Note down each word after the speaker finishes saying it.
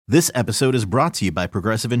This episode is brought to you by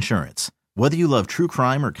Progressive Insurance. Whether you love true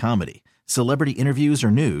crime or comedy, celebrity interviews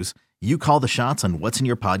or news, you call the shots on what's in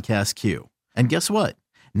your podcast queue. And guess what?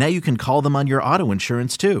 Now you can call them on your auto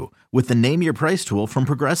insurance too with the Name Your Price tool from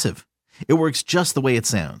Progressive. It works just the way it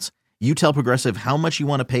sounds. You tell Progressive how much you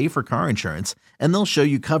want to pay for car insurance, and they'll show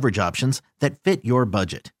you coverage options that fit your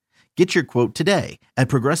budget. Get your quote today at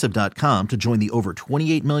Progressive.com to join the over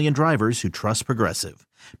 28 million drivers who trust Progressive.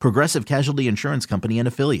 Progressive Casualty Insurance Company and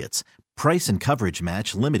Affiliates. Price and coverage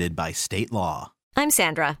match limited by state law. I'm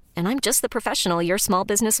Sandra, and I'm just the professional your small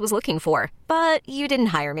business was looking for. But you didn't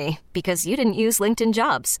hire me because you didn't use LinkedIn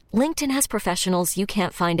Jobs. LinkedIn has professionals you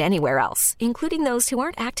can't find anywhere else, including those who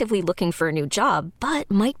aren't actively looking for a new job, but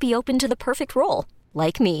might be open to the perfect role,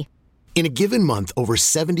 like me. In a given month, over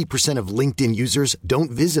 70% of LinkedIn users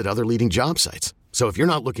don't visit other leading job sites. So if you're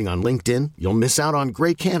not looking on LinkedIn, you'll miss out on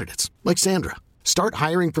great candidates like Sandra. Start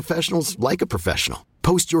hiring professionals like a professional.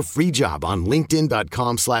 Post your free job on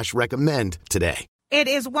linkedin.com/recommend today. It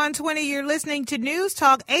is 1:20. You're listening to News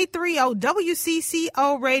Talk 830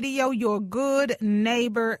 WCCO Radio, your good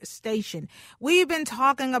neighbor station. We've been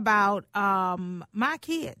talking about my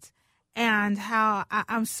kids and how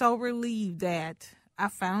I'm so relieved that I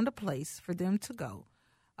found a place for them to go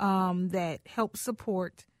that helps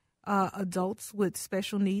support adults with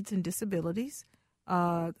special needs and disabilities.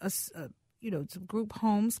 Some group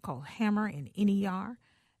homes called Hammer NER,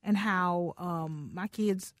 and how my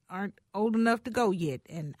kids aren't old enough to go yet.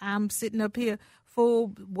 And I'm sitting up here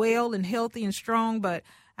full, well, and healthy and strong, but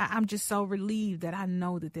I'm just so relieved that I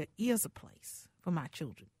know that there is a place for my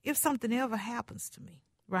children if something ever happens to me,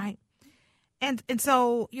 right? And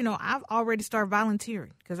so, I've already started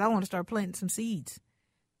volunteering because I want to start planting some seeds.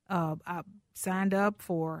 I signed up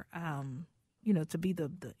for, to be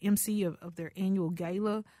the MC of their annual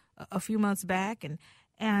gala a few months back.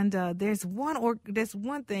 And there's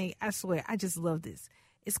one thing, I swear, I just love this.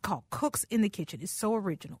 It's called Cooks in the Kitchen. It's so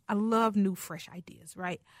original. I love new, fresh ideas,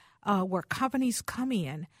 right? Where companies come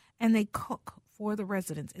in and they cook for the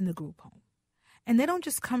residents in the group home. And they don't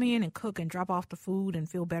just come in and cook and drop off the food and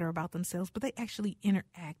feel better about themselves, but they actually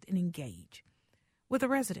interact and engage with the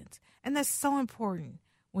residents. And that's so important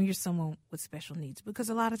when you're someone with special needs, because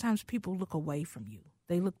a lot of times people look away from you.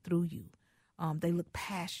 They look through you. They look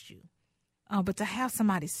past you. But to have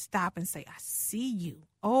somebody stop and say, I see you.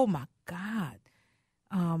 Oh, my God.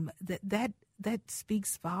 That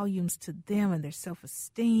speaks volumes to them and their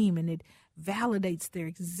self-esteem, and it validates their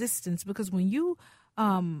existence, because when you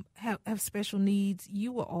have special needs,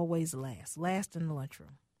 you will always last in the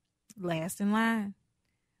lunchroom, last in line,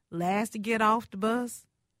 last to get off the bus,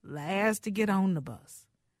 last to get on the bus,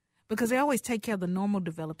 because they always take care of the normal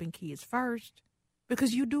developing kids first,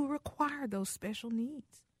 because you do require those special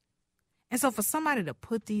needs. And so for somebody to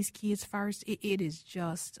put these kids first, it is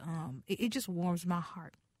just, it just warms my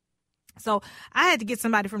heart. So I had to get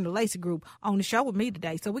somebody from the Lacek Group on the show with me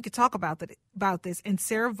today so we could talk about this. And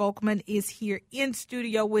Sara Volkman is here in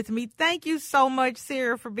studio with me. Thank you so much,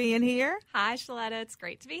 Sara, for being here. Hi, Shaletta. It's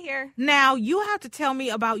great to be here. Now, you have to tell me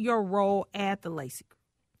about your role at the Lacek Group.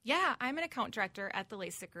 Yeah, I'm an account director at the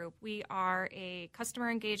Lacek Group. We are a customer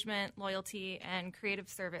engagement, loyalty, and creative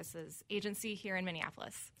services agency here in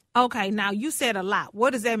Minneapolis. Okay, now you said a lot. What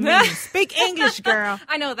does that mean? Speak English, girl.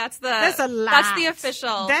 I know that's a lot. That's the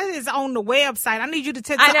official. That is on the website. I need you to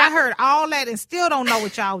tell. I heard all that and still don't know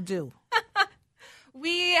what y'all do.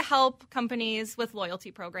 We help companies with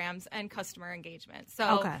loyalty programs and customer engagement.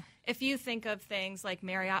 So if you think of things like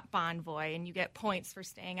Marriott Bonvoy and you get points for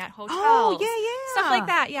staying at hotels, stuff like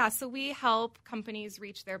that. Yeah, so we help companies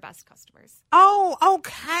reach their best customers. Oh,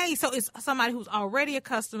 okay. So it's somebody who's already a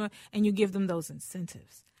customer and you give them those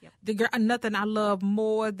incentives. Yep. Nothing I love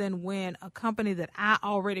more than when a company that I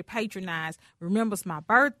already patronize remembers my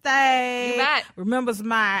birthday, remembers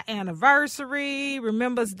my anniversary,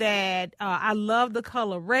 remembers that I love the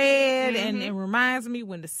color red, and it reminds me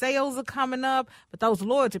when the sales are coming up. But those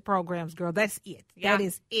loyalty programs, girl, that's it. Yeah. That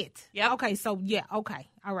is it. Yep. Okay, so okay.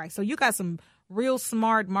 All right. So you got some real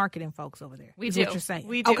smart marketing folks over there. We do. What you're saying.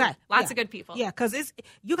 We do. Okay. Lots of good people. Yeah, because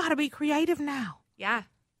you got to be creative now. Yeah.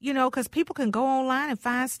 Because people can go online and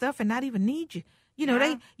find stuff and not even need you.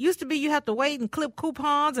 They used to be you have to wait and clip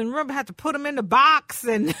coupons and remember have to put them in the box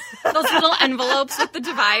and those little envelopes with the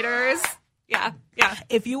dividers. Yeah.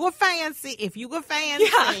 If you were fancy,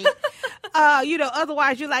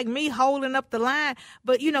 otherwise you're like me holding up the line.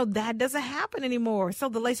 But, that doesn't happen anymore. So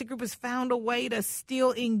the Lacek Group has found a way to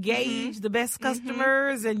still engage the best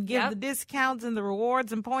customers and give the discounts and the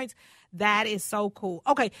rewards and points. That is so cool.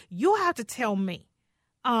 Okay, you have to tell me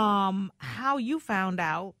how you found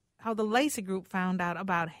out the Lacek Group found out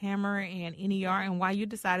about Hammer and NER and why you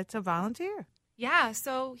decided to volunteer. Yeah,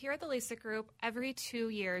 so here at the Lacek Group, every 2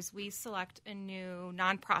 years we select a new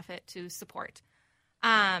nonprofit to support.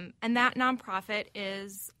 And that nonprofit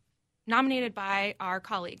is nominated by our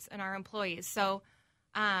colleagues and our employees. So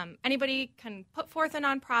anybody can put forth a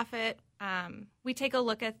nonprofit. We take a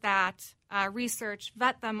look at that, research,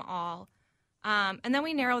 vet them all, and then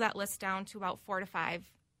we narrow that list down to about 4 to 5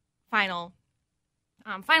 final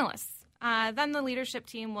finalists. Then the leadership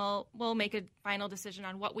team will make a final decision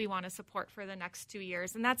on what we want to support for the next 2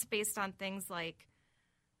 years, and that's based on things like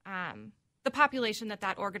the population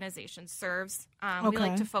that organization serves. We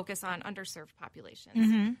like to focus on underserved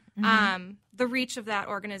populations. The reach of that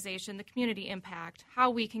organization, the community impact, how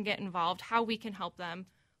we can get involved, how we can help them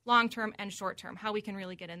long-term and short-term, how we can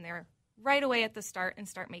really get in there right away at the start and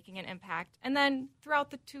start making an impact. And then throughout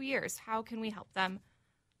the 2 years, how can we help them?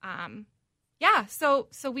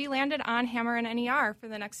 So we landed on Hammer and NER for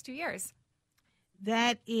the next 2 years.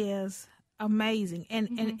 That is amazing.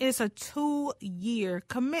 And it's a 2-year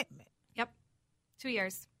commitment. 2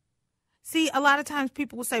 years. See, a lot of times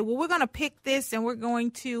people will say, well, we're going to pick this and we're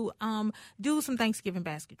going to do some Thanksgiving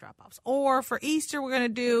basket drop-offs. Or for Easter, we're going to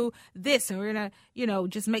do this and we're going to,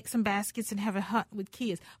 just make some baskets and have a hunt with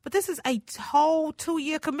kids. But this is a whole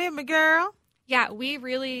 2-year commitment, girl. Yeah, we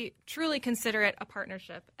really, truly consider it a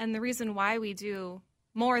partnership. And the reason why we do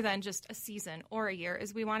more than just a season or a year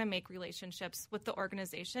is we want to make relationships with the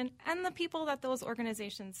organization and the people that those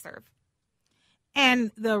organizations serve.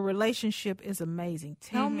 And the relationship is amazing.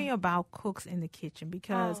 Tell me about Cooks in the Kitchen,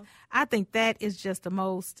 because I think that is just the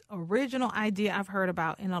most original idea I've heard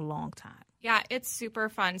about in a long time. Yeah, it's super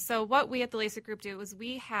fun. So what we at the Lacek Group do is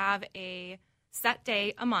we have a set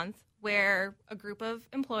day a month where a group of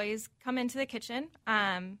employees come into the kitchen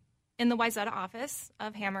in the Wayzata office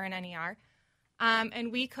of Hammer and NER,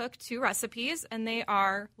 and we cook 2 recipes, and they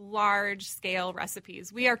are large-scale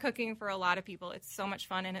recipes. We are cooking for a lot of people. It's so much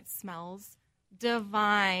fun, and it smells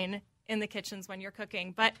divine in the kitchens when you're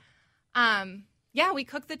cooking. But we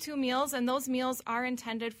cook the 2 meals, and those meals are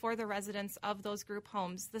intended for the residents of those group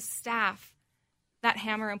homes. The staff that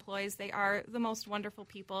Hammer employs, they are the most wonderful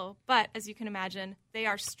people, but as you can imagine, they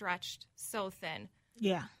are stretched so thin.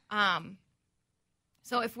 Yeah.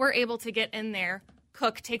 So if we're able to get in there,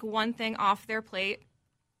 cook, take one thing off their plate,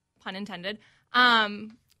 pun intended,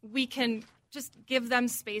 we can just give them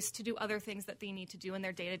space to do other things that they need to do in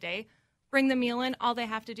their day-to-day. Bring the meal in. All they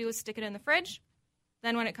have to do is stick it in the fridge.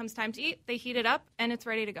 Then when it comes time to eat, they heat it up, and it's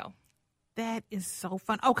ready to go. That is so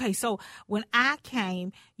fun. Okay, so when I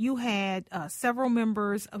came, you had several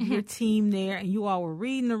members of your team there, and you all were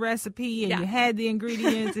reading the recipe, and you had the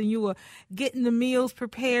ingredients, and you were getting the meals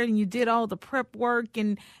prepared, and you did all the prep work,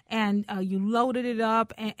 and you loaded it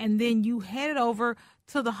up, and then you headed over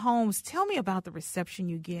to the homes. Tell me about the reception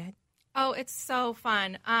you get. Oh, it's so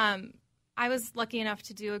fun. I was lucky enough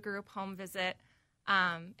to do a group home visit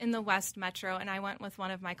in the West Metro, and I went with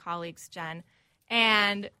one of my colleagues, Jen,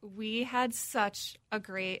 and we had such a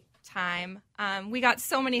great time. We got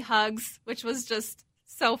so many hugs, which was just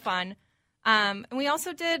so fun. And we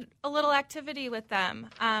also did a little activity with them.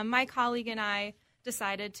 My colleague and I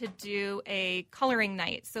decided to do a coloring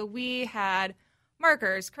night. So we had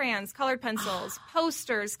markers, crayons, colored pencils,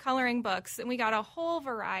 posters, coloring books, and we got a whole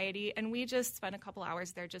variety, and we just spent a couple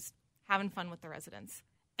hours there just having fun with the residents.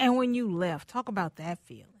 And when you left, talk about that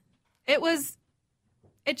feeling.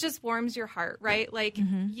 It just warms your heart, right? Like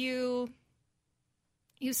you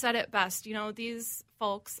said it best. These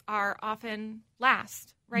folks are often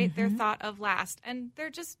last, right? They're thought of last, and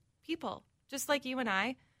they're just people, just like you and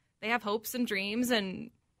I. They have hopes and dreams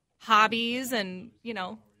and hobbies and,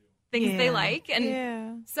 things they like.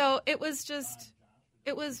 And so it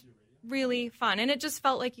was really fun. And it just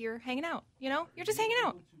felt like you're hanging out, you're just hanging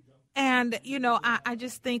out. And, I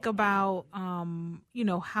just think about,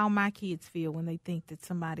 how my kids feel when they think that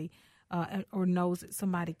somebody or knows that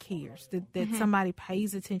somebody cares, that somebody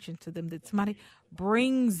pays attention to them, that somebody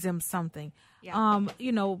brings them something. Yeah.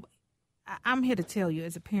 I'm here to tell you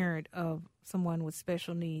as a parent of someone with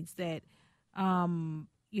special needs that,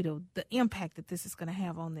 the impact that this is going to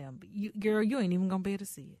have on them. Girl, you ain't even going to be able to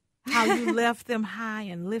see it. How you left them high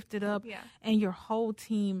and lifted up, and your whole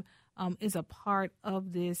team is a part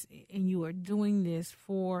of this, and you are doing this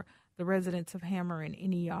for the residents of Hammer and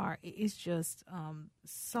NER. It's just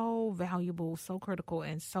so valuable, so critical,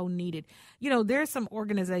 and so needed. There's some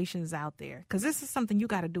organizations out there, because this is something you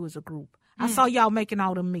got to do as a group. I saw y'all making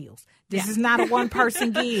all the meals. This is not a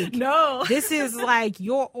one-person gig. No. This is like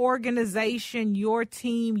your organization, your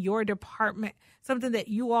team, your department, something that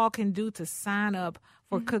you all can do to sign up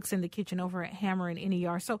for cooks in the kitchen over at Hammer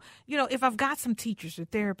NER. So, if I've got some teachers or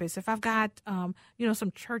therapists, if I've got, some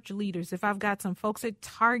church leaders, if I've got some folks at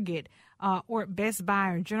Target or at Best Buy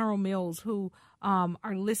or General Mills who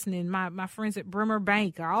are listening, my friends at Bremer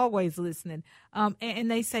Bank are always listening,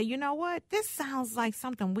 and they say, you know what, this sounds like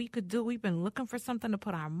something we could do. We've been looking for something to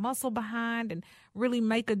put our muscle behind and really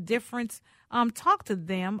make a difference. Talk to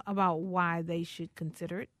them about why they should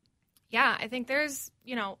consider it. Yeah, I think there's,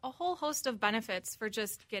 a whole host of benefits for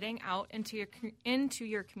just getting out into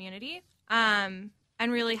your community and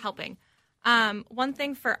really helping. One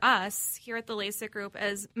thing for us here at the Lacek Group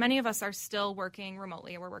is many of us are still working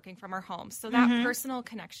remotely. We're working from our homes. So that personal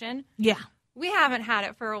connection, we haven't had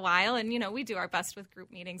it for a while. And, we do our best with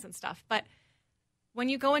group meetings and stuff. But when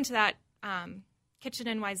you go into that kitchen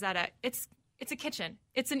in Wayzata, it's a kitchen.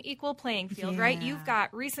 It's an equal playing field, right? You've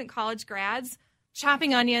got recent college grads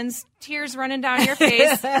chopping onions, tears running down your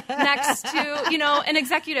face next to, an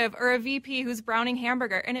executive or a VP who's browning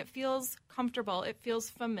hamburger. And it feels comfortable. It feels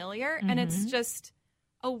familiar. And it's just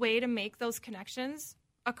a way to make those connections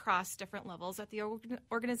across different levels at the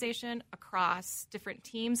organization, across different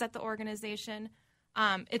teams at the organization.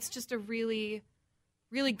 It's just a really,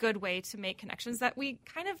 really good way to make connections that we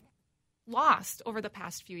kind of lost over the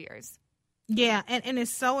past few years. Yeah, and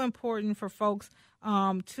it's so important for folks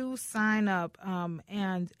to sign up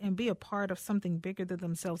and be a part of something bigger than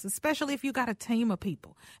themselves, especially if you got a team of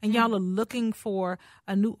people and y'all are looking for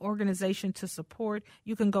a new organization to support.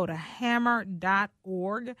 You can go to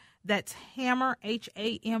hammer.org. That's hammer,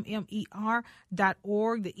 HAMMER.org.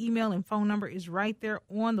 The email and phone number is right there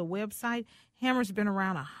on the website. Hammer's been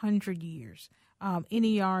around 100 years.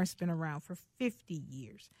 NER has been around for 50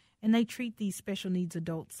 years. And they treat these special needs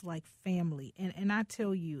adults like family. And I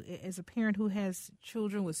tell you, as a parent who has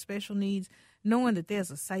children with special needs, knowing that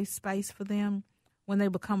there's a safe space for them when they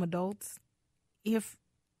become adults, if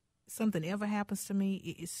something ever happens to me,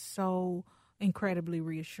 it is so incredibly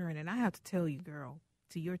reassuring. And I have to tell you, girl,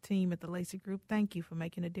 to your team at the Lacek Group, thank you for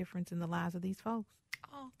making a difference in the lives of these folks.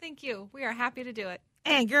 Oh, thank you. We are happy to do it.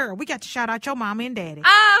 And, girl, we got to shout out your mama and daddy.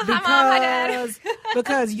 Oh, hi, Mom, hi, Dad.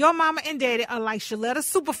 Because your mama and daddy are like Shaletta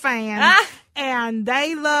super fans, and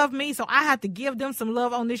they love me, so I have to give them some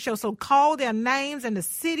love on this show. So call their names and the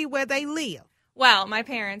city where they live. Well, my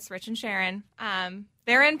parents, Rich and Sharon,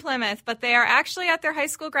 they're in Plymouth, but they are actually at their high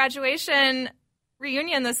school graduation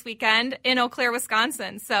reunion this weekend in Eau Claire,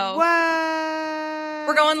 Wisconsin. So what?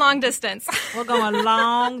 We're going long distance. We're going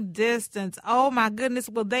long distance. Oh, my goodness.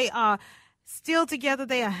 Well, they are still together.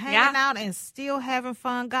 They are hanging out and still having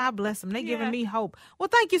fun. God bless them. They're giving me hope. Well,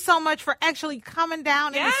 thank you so much for actually coming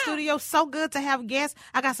down in the studio. So good to have guests.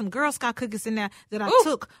 I got some Girl Scout cookies in there that I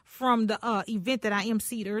took from the event that I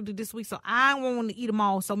emceed earlier this week. So I want to eat them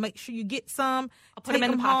all. So make sure you get some. I'll put them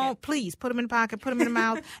in the pocket. Please put them in the pocket. Put them in the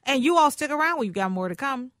mouth. And you all stick around. We've got more to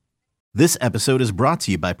come. This episode is brought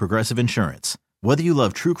to you by Progressive Insurance. Whether you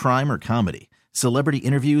love true crime or comedy, celebrity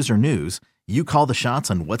interviews or news, you call the shots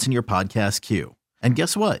on what's in your podcast queue. And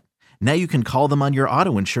guess what? Now you can call them on your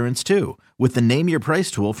auto insurance too with the Name Your Price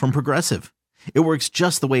tool from Progressive. It works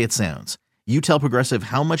just the way it sounds. You tell Progressive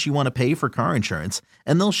how much you want to pay for car insurance,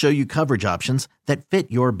 and they'll show you coverage options that fit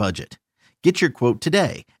your budget. Get your quote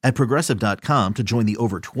today at Progressive.com to join the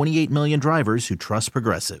over 28 million drivers who trust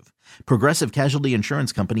Progressive. Progressive Casualty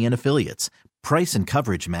Insurance Company and Affiliates. Price and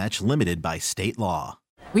coverage match limited by state law.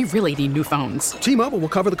 We really need new phones. T-Mobile will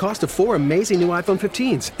cover the cost of 4 amazing new iPhone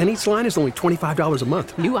 15s, and each line is only $25 a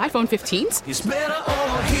month. New iPhone 15s? It's better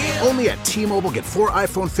over here. Only at T-Mobile, get 4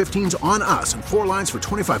 iPhone 15s on us and 4 lines for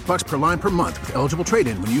 $25 per line per month with eligible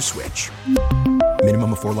trade-in when you switch.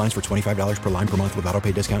 Minimum of 4 lines for $25 per line per month with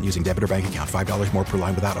autopay discount using debit or bank account. $5 more per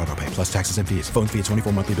line without autopay, plus taxes and fees. Phone fee at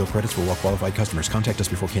 24 monthly bill credits for well-qualified customers. Contact us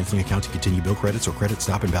before canceling account to continue bill credits or credit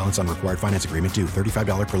stop and balance on required finance agreement due.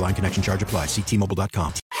 $35 per line connection charge applies. See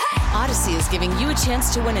T-Mobile.com. Odyssey is giving you a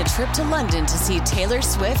chance to win a trip to London to see Taylor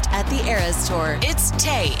Swift at the Eras Tour. It's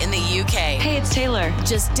Tay in the UK. Hey, it's Taylor.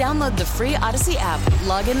 Just download the free Odyssey app,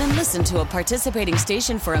 log in and listen to a participating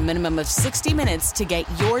station for a minimum of 60 minutes to get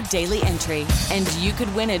your daily entry. And you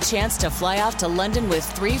could win a chance to fly off to London with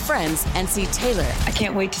 3 friends and see Taylor. I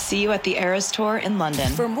can't wait to see you at the Eras Tour in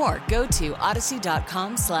London. For more, go to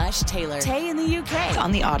odyssey.com/Taylor. Tay in the UK. It's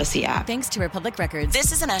on the Odyssey app. Thanks to Republic Records.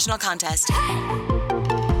 This is a national contest.